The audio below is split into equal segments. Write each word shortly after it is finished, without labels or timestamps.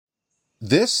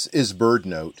This is Bird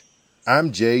Note.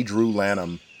 I'm J. Drew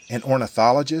Lanham, an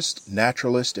ornithologist,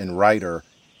 naturalist, and writer,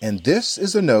 and this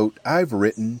is a note I've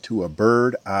written to a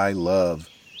bird I love.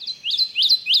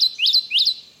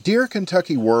 Dear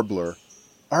Kentucky Warbler,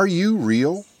 are you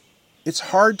real? It's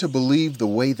hard to believe the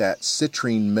way that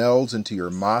citrine melds into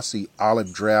your mossy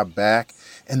olive drab back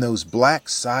and those black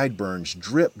sideburns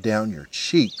drip down your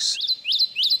cheeks.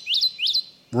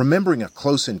 Remembering a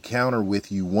close encounter with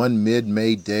you one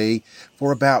mid-May day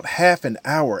for about half an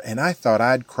hour, and I thought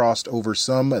I'd crossed over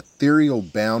some ethereal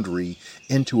boundary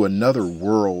into another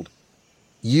world.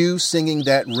 You singing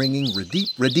that ringing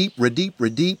redeep, redeep, redeep,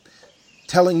 redeep,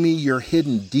 telling me you're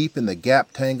hidden deep in the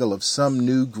gap tangle of some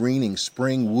new greening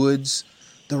spring woods.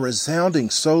 The resounding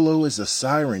solo as the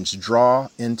sirens draw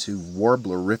into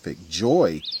warblerific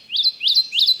joy.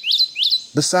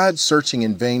 Besides searching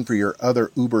in vain for your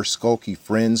other uber-skulky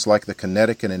friends like the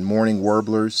Connecticut and morning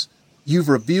warblers, you've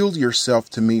revealed yourself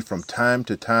to me from time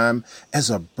to time as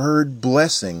a bird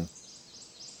blessing.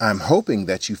 I'm hoping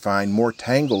that you find more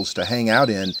tangles to hang out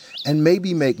in and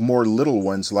maybe make more little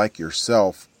ones like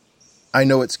yourself. I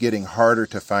know it's getting harder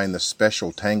to find the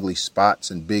special tangly spots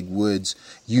and big woods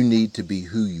you need to be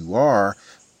who you are,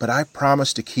 but I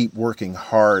promise to keep working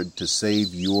hard to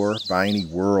save your viney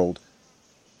world.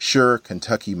 Sure,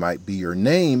 Kentucky might be your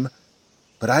name,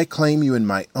 but I claim you in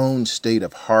my own state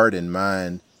of heart and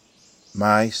mind,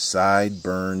 my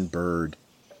sideburn bird.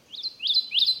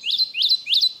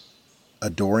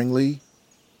 Adoringly,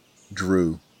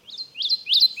 Drew.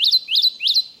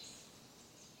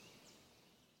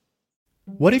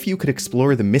 What if you could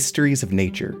explore the mysteries of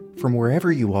nature from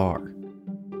wherever you are?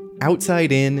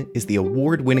 Outside In is the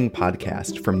award-winning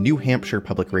podcast from New Hampshire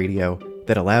Public Radio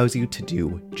that allows you to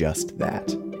do just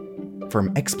that.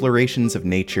 From explorations of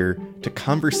nature to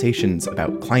conversations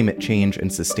about climate change and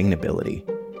sustainability,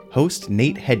 host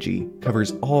Nate Hedgie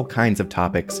covers all kinds of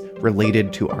topics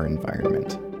related to our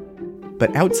environment.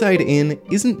 But Outside In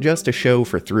isn't just a show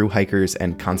for thru-hikers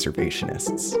and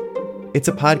conservationists. It's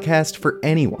a podcast for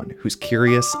anyone who's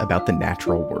curious about the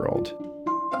natural world.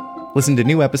 Listen to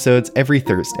new episodes every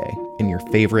Thursday in your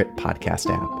favorite podcast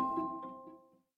app.